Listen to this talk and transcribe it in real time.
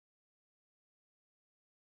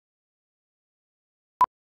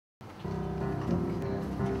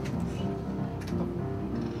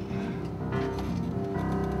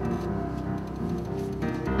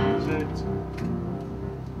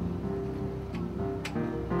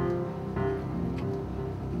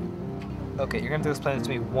Okay, you're gonna have to explain this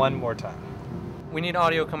to me one more time. We need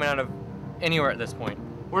audio coming out of anywhere at this point.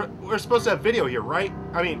 We're supposed to have video here, right?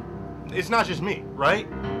 I mean, it's not just me, right?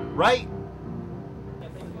 Right?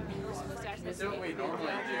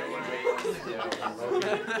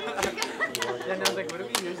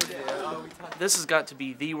 This has got to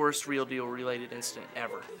be the worst Real Deal related incident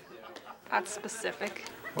ever. That's specific.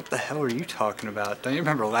 What the hell are you talking about? Don't you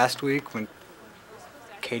remember last week when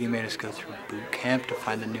Katie made us go through boot camp to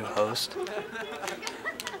find the new host?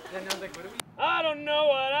 I don't know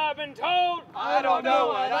what I've been told. I don't know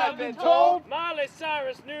what I've been told. Miley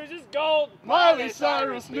Cyrus news is gold. Miley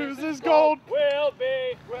Cyrus news is gold. Will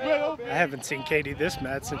be. I haven't seen Katie this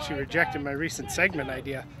mad since she rejected my recent segment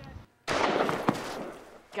idea.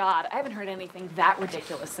 God, I haven't heard anything that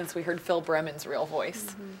ridiculous since we heard Phil Bremen's real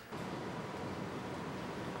voice.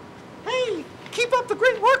 Hey, keep up the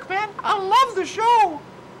great work, man. I love the show.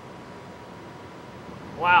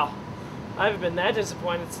 Wow. I haven't been that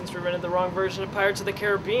disappointed since we rented the wrong version of Pirates of the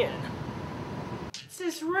Caribbean.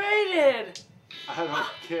 It's rated! I don't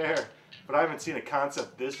care, but I haven't seen a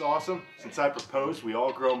concept this awesome since I proposed we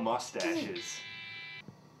all grow mustaches.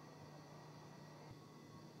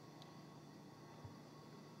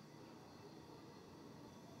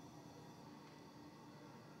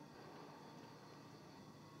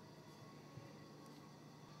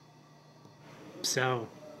 So,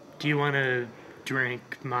 do you want to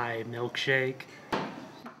drink my milkshake?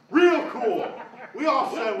 Real cool! We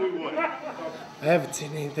all said we would. I haven't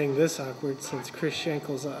seen anything this awkward since Chris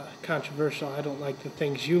Schenkel's controversial I don't like the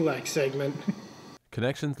things you like segment.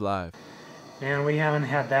 Connections Live. Man, we haven't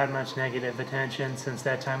had that much negative attention since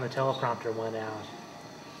that time the teleprompter went out.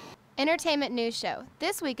 Entertainment news show.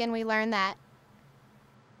 This weekend we learned that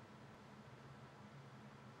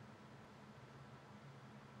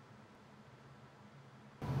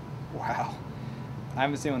Wow. I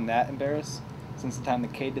haven't seen one that embarrassed since the time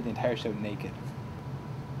that Kate did the entire show naked.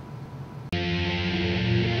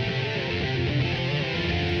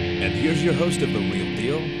 And here's your host of The Real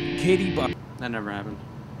Deal, Katie Bar. That never happened.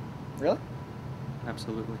 Really?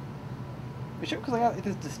 Absolutely. For sure, because I got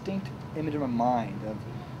this distinct image in my mind of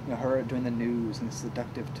her doing the news and the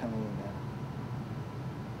seductive tone.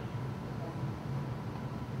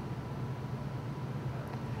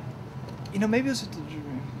 Maybe it was just a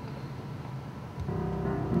dream.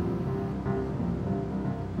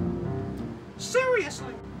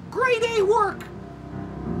 Seriously, grade A work.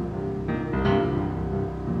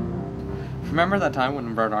 Remember that time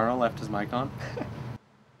when Bernardo left his mic on?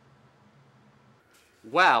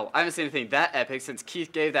 Wow, I haven't seen anything that epic since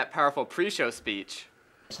Keith gave that powerful pre-show speech.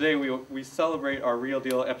 Today we celebrate our Real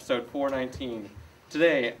Deal episode 419.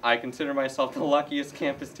 Today, I consider myself the luckiest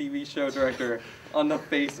campus TV show director on the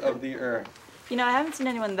face of the earth. You know, I haven't seen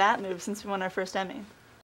anyone that moved since we won our first Emmy.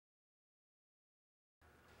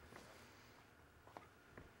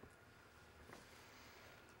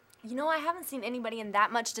 You know, I haven't seen anybody in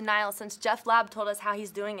that much denial since Jeff Laub told us how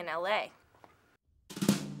he's doing in LA.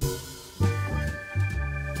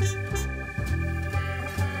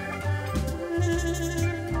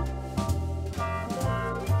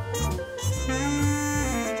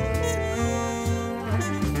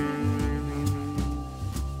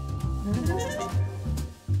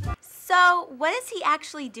 So, what is he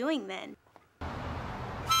actually doing then?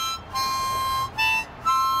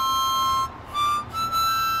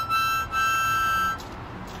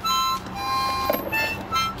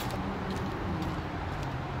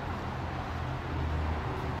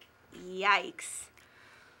 Yikes.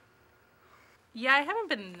 Yeah, I haven't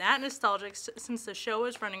been that nostalgic since the show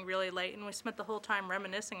was running really late and we spent the whole time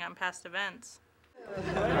reminiscing on past events.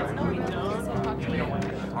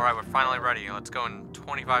 Alright, we're finally ready. Let's go in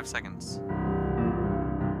 25 seconds.